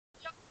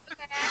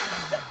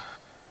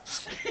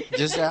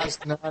just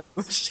ask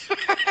Anonymous.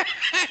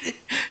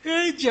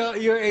 Hey, Joe,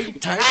 you're a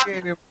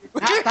tiger.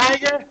 Now,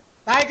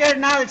 Tiger,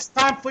 now it's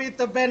time for you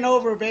to bend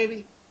over,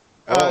 baby.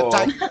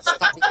 Tiger,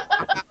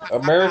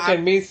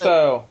 American me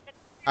style.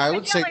 I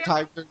would say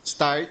tiger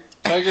start.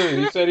 Tiger,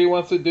 he said he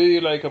wants to do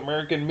you like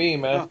American me,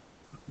 man.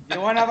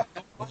 You wanna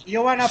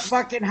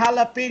fucking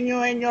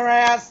jalapeno in your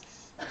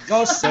ass?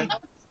 Go see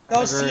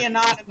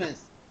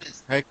Anonymous.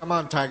 Hey, come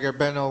on, Tiger,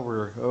 bend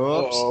over. Oops.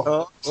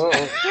 Uh-oh. Oops.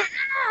 Uh-oh.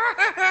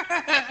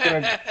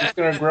 He's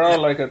gonna growl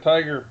like a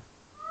tiger.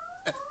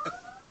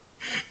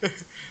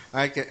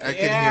 I can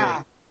hear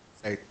him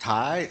say,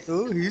 tight.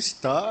 Ooh, he's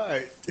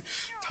tight.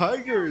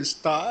 Tiger is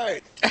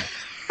tight.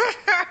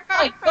 Oh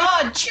my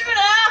God,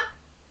 Tuna!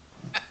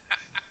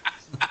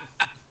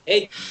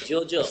 Hey,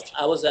 Jojo,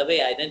 I was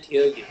away. I didn't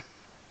hear you.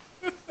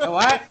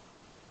 What?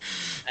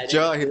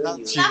 Joe, he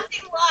loves you.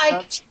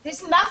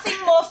 There's nothing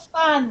more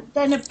fun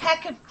than a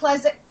pack of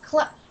closet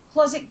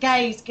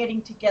gays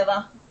getting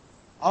together.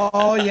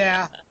 Oh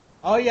yeah,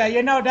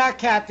 you know that,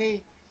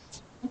 Kathy.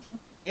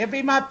 It'd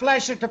be my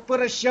pleasure to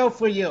put a show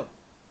for you.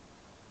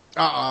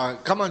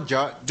 Come on,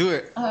 Joe, do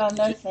it. Oh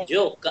no, thank you.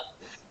 Joe,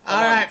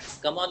 All right.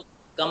 Come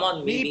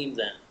on, me beam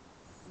then.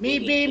 Me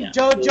beam, yeah.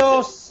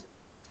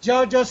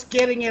 Jojo's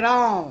getting it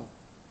on.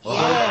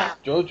 Yeah.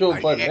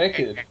 Jojo butt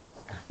naked.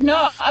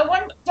 No,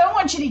 don't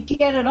want you to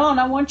get it on.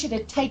 I want you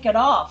to take it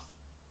off.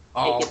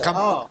 Oh, come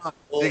on.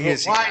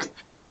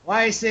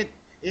 Why is it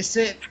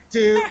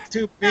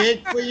too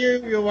big for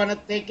you? You want to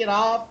take it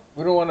off?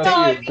 We don't want to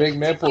see your big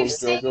nipples,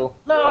 Jojo.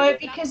 No,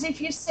 because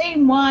if you've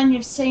seen one,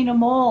 you've seen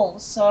them all.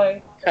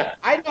 So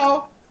I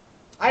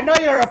know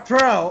you're a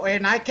pro,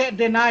 and I can't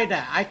deny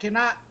that.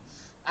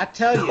 I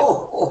tell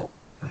you,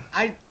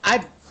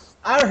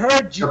 I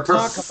heard you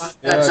talk about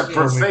that. That's a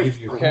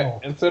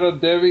professional. Instead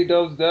of Debbie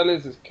does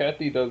Dallas, it's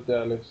Kathy does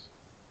Dallas.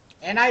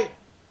 And I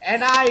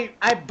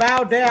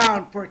bow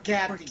down for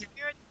Kathy.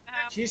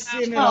 She's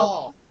seen it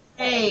all.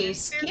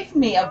 Please, give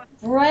me a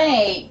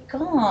break.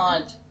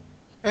 God.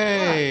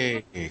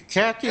 Hey,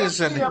 Kathy is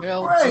an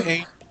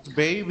healthy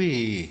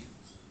baby.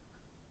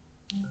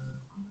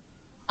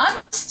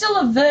 I'm still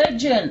a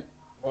virgin.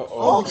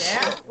 Oh,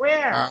 yeah?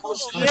 Where?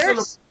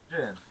 Ears?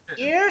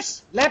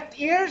 Ears? Left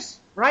ears?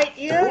 Right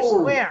ears?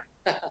 Where?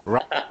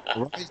 Right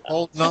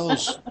old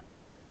nose.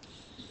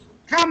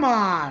 Come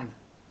on.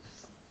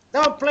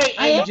 Don't play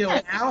angel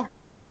now.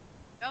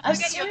 I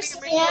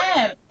seriously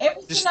am.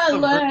 Everything I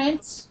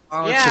learned.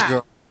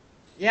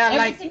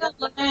 Everything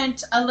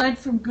I learned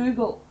from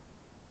Google.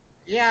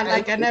 Yeah,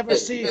 like I never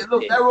see.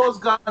 Look, that road's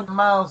got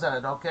miles in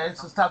it, okay?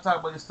 So stop talking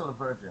about you're still a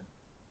virgin.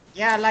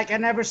 Yeah, like I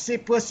never see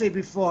pussy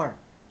before.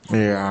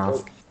 Yeah.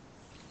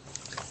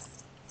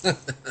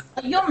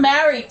 You're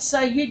married, so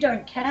you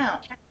don't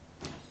count.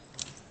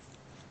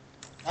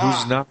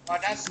 Who's not? Well,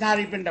 that's not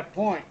even the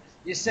point.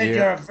 You said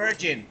you're a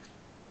virgin.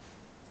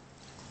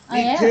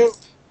 Me too.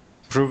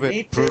 Prove it.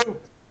 Me too.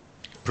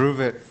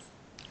 Prove it.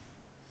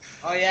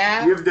 Oh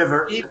yeah. You've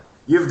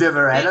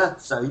never had her,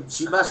 so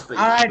she must be.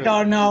 I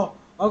don't know.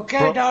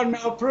 Okay, don't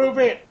know. Prove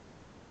it.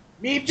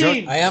 Me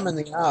beam. I am in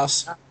the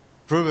house.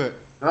 Prove it.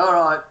 All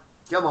right,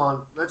 come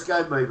on, let's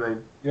go, me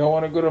beam. Y'all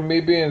want to go to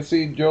Maybe and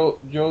see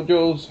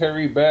JoJo's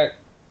hairy back?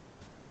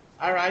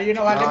 All right, you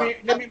know what?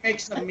 Let me make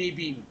some me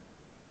beam.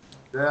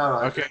 Yeah, all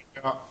right. Okay,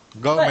 go,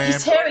 But man.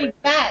 he's hairy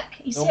back.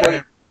 He's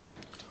hairy.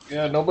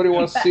 Yeah, nobody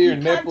wants to see your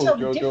You can't nipples, tell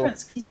the JoJo.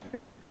 difference.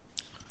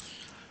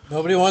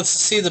 Nobody wants to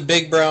see the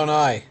big brown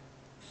eye.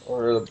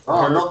 Or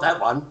not that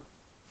one.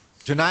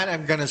 Tonight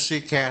I'm gonna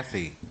see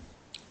Kathy.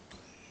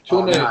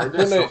 Tuna,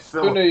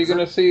 you're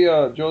gonna see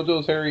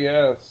JoJo's hairy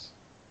ass.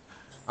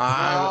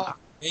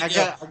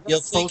 You'll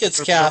think it's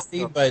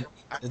Kathy, but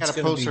I it's got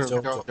a going to be poster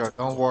of JoJo. JoJo.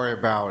 Don't worry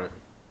about it.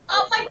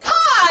 Oh my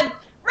God,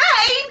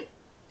 Rain!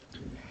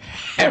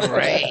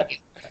 Rain.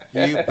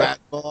 You bad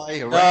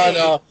boy.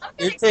 No,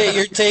 you're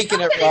taking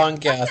it wrong,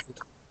 Kathy.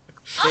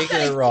 Taking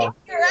it wrong.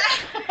 Your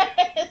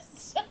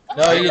ass.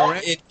 No,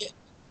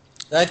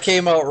 that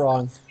came out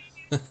wrong.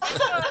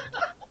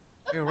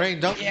 Hey, Rain,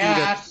 don't do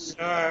Yeah, that.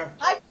 sure.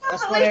 I can't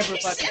That's what believe you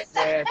everybody said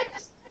said.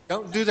 that.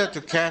 Don't do that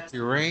to Kathy,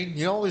 Rain.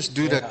 You always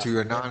do that to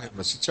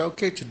Anonymous. It's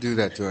okay to do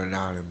that to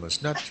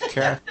Anonymous, not to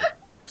Kathy.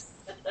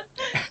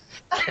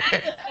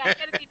 I'm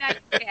gonna be nice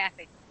to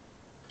Kathy.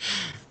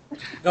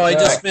 No, I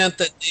just meant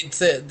that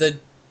the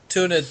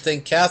Tuna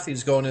think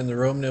Kathy's going in the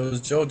room, and it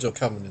was JoJo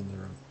coming in the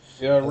room.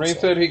 Yeah, Rain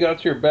said he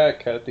got your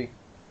back, Kathy.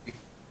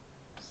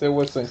 Said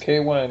with some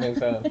KY in his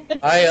hand.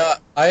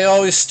 I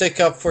always stick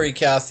up for you,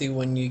 Kathy.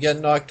 When you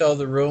get knocked out of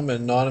the room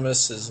and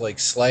Anonymous is like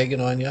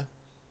slagging on you,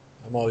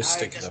 I'm always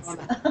sticking up for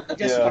you. I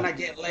just want to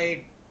get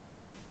laid.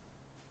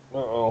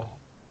 Uh-oh.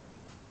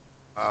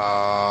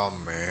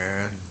 Oh,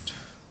 man.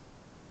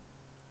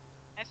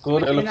 Good You're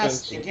not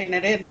elephants. sticking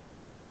it in. If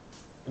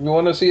you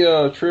want to see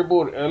a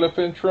tripled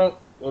elephant trunk,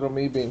 go to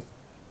Maybeam.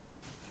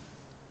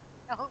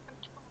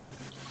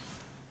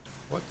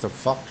 What the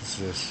fuck is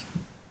this?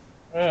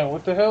 Man,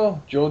 what the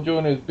hell? JoJo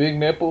and his big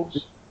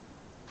nipples?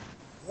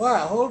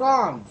 What? Hold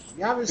on.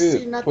 You haven't Dude,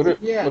 seen nothing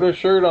put yet. a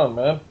shirt on,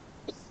 man.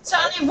 It's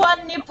only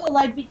one nipple.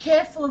 I'd be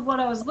careful of what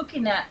I was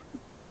looking at.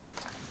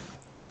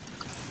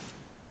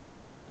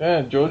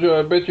 Man, Jojo,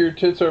 I bet your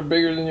tits are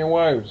bigger than your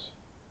wife's.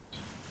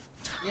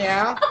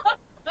 Yeah.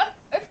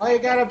 Why you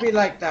gotta be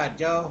like that,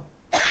 Joe?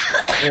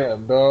 Yeah,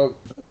 dog.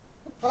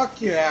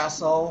 Fuck you,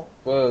 asshole.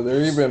 Well,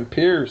 they're even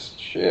pierced.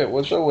 Shit,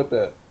 what's up with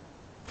that?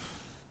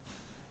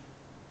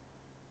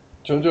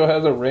 Jojo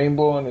has a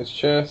rainbow on his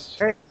chest.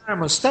 Hey,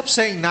 Anonymous, stop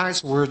saying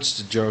nice words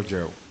to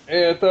JoJo.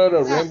 Hey, I thought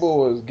a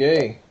rainbow was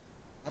gay.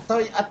 I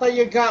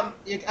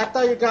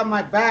thought you got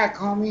my back,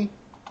 homie.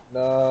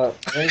 Nah.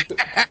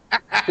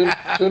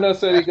 Tuna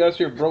said he got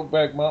your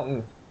Brokeback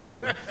Mountain.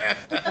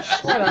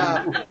 Shut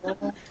up.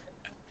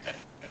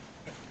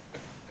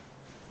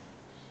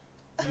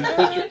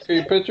 Can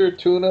you picture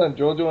Tuna and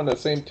Jojo in the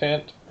same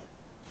tent?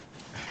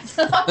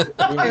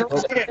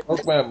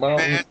 Brokeback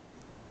Mountain.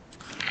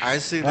 I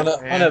see On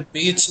the a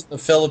beach in the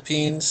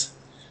Philippines,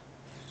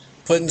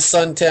 putting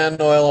suntan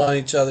oil on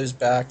each other's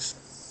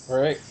backs.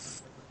 Right?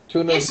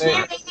 Tuna's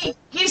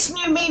Gives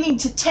new meaning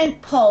to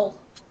tent pole.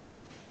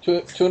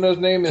 Tuna's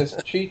name is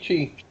Chi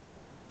Chi.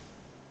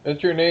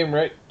 That's your name,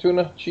 right?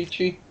 Tuna? Chi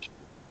Chi?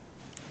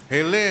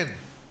 Hey, Lynn.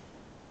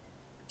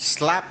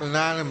 Slap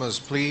Anonymous,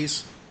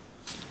 please.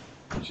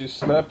 She's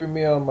slapping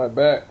me on my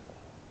back.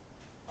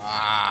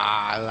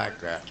 Ah, I like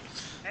that.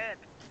 Good.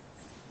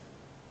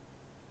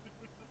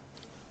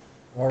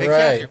 All Hey,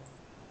 right. Kathy,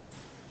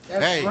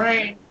 That's Hey.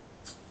 rain.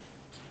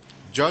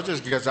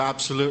 JoJo's gets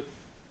absolute.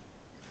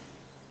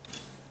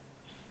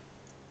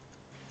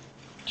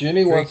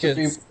 Ginny wants to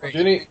be.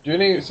 Drink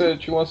Ginny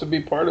said she wants to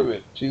be part of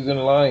it. She's in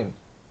line.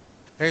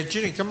 Hey,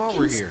 Ginny, come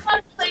over here.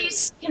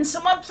 Can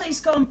someone please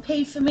go and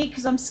pee for me?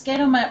 Because I'm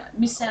scared I might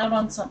miss out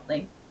on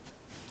something.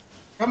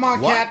 Come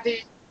on, What?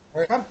 Kathy.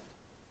 Where- Come,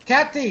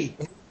 Kathy.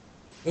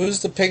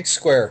 Who's the pink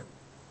square?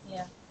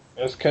 Yeah.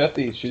 That's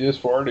Kathy. She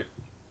just farted.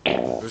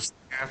 There's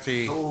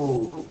Kathy.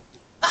 Oh,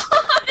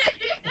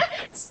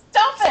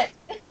 Stop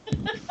it!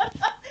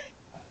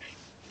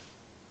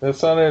 That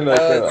sounded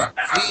like a.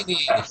 Jeannie.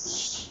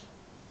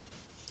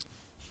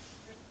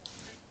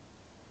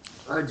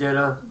 hi,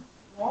 Jenna.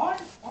 Why?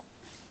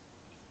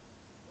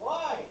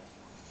 Why?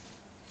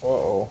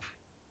 Uh-oh.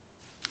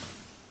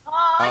 Oh,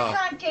 I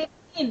can't get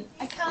in.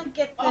 I can't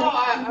get the.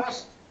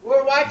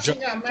 We're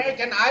watching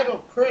American Idol.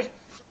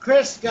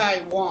 Chris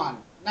guy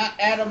won, not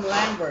Adam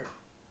Lambert.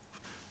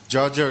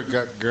 JoJo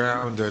got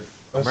grounded.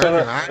 That American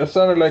sounded, Idol. that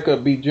sounded like a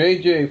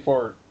BJJ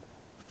fart.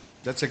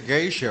 That's a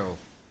gay show.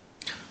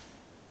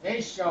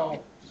 Hey,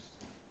 show.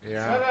 Shut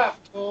Yeah.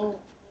 up,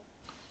 fool.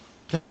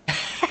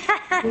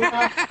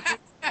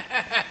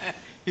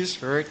 He's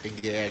hurt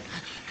again.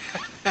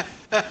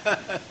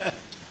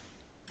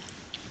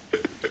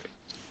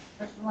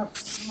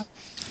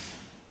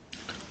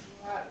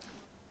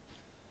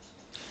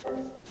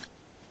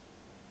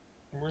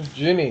 Where's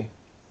Ginny?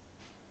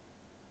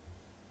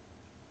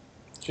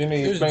 Ginny,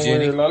 you Here's playing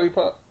Ginny. with your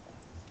lollipop?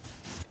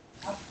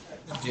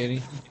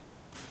 Jeannie.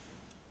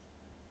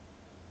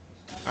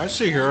 I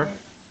see her.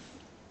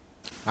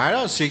 I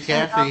don't see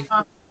Kathy.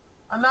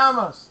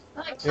 Anonymous.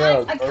 I can't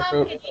Yeah,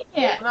 get in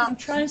yet. I'm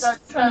trying to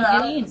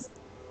get in.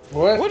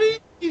 What? What do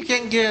you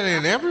can't get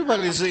in?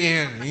 Everybody's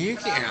in. You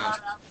can't.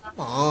 Come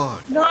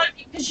on. No,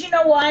 because you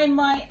know why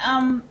my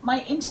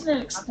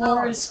Internet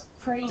Explorer is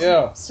crazy.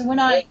 Yeah. So when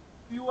I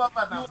You up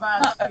at the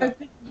vast.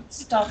 open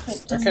stuff,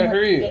 it doesn't can't let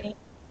hear me you. get in.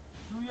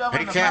 You up Hey,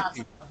 at the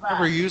Kathy. vast.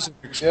 Never use an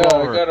Yeah, I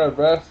Explorer. got a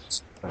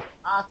vest.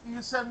 Can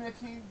you send me a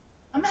key?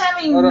 I'm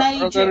having I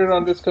got it major.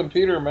 on this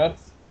computer, man.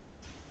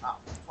 Oh,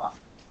 fuck.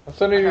 I'm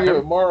sending it to you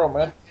tomorrow,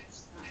 man.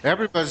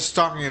 Everybody's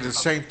talking at the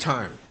same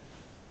time.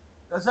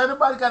 Does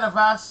anybody got a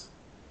vest?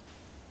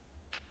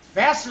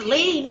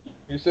 Vaseline?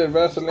 You said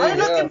What are Vaseline,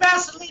 you looking yeah.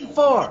 Vaseline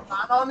for?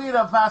 I don't need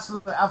a vest.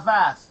 A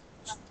vest.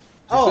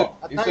 Oh, you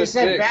I thought you said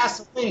said big.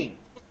 Vaseline.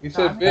 You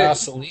said big.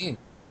 Vaseline.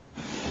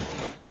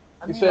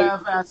 I You need said- a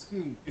vest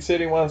key. He said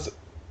he wants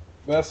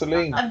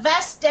Vaseline. A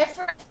vast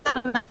effort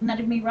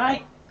at me,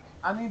 right?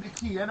 I need the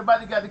key.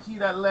 Anybody got the key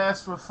that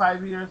lasts for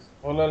 5 years?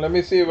 Hold on, let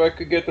me see if I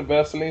could get the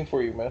Vaseline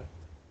for you, man.